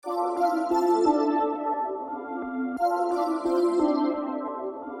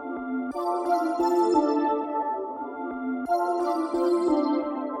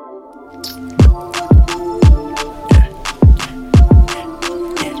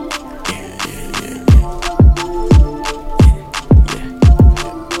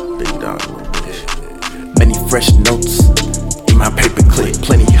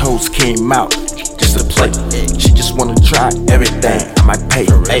came out just to play. She just wanna try everything. I might pay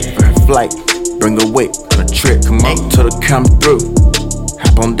for her flight, bring her weight on a trip. Come on, till her come through.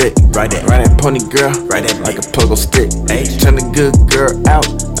 Hop on deck, ride that pony girl, ride that like a pogo stick. Turn the good girl out,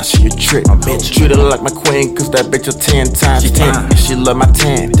 now she a trick. Treat her like my queen, cause that bitch a 10 times 10. And she love my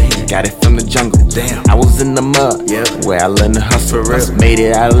tan, got it from the jungle. I was in the mud, where I learned to hustle. Made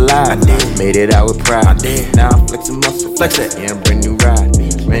it out alive, made it out with pride. Now I'm flexing muscle, flex that, yeah, brand new ride.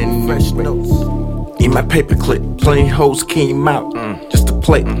 Mannie Fresh notes. Need my paper clip, plenty hoes came out just to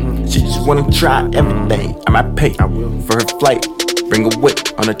play. She just wanna try everything. I might pay for her flight, bring a whip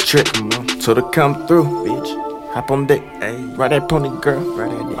on a trip, till they come through, bitch. Hop on deck, ride that pony girl,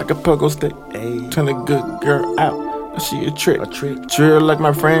 like a pogo stick. Turn the good girl out, now she a trick. Treat her like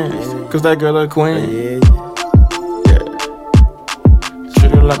my friends, cause that girl a queen.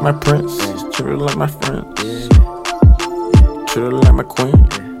 Treat her like my prince, treat her like my friends. Treat her like my queen,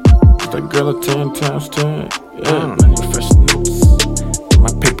 cause that girl a 10 times 10. Mannie Fresh notes.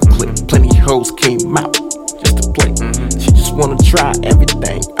 My paper clip, plenty hoes came out just to play. She just wanna try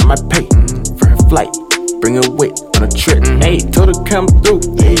everything. I might pay for her flight, bring her weight on a trip. Told her come through.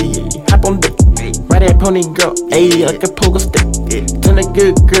 Hop on deck, ride that pony girl. Like a pogo stick. Turn a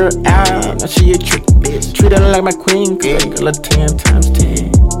good girl out, now she a trick. Treat her like my queen, cause that girl a 10 times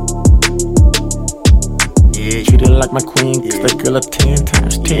 10. Treat her like my queen, cause that girl a 10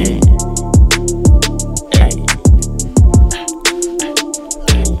 times 10.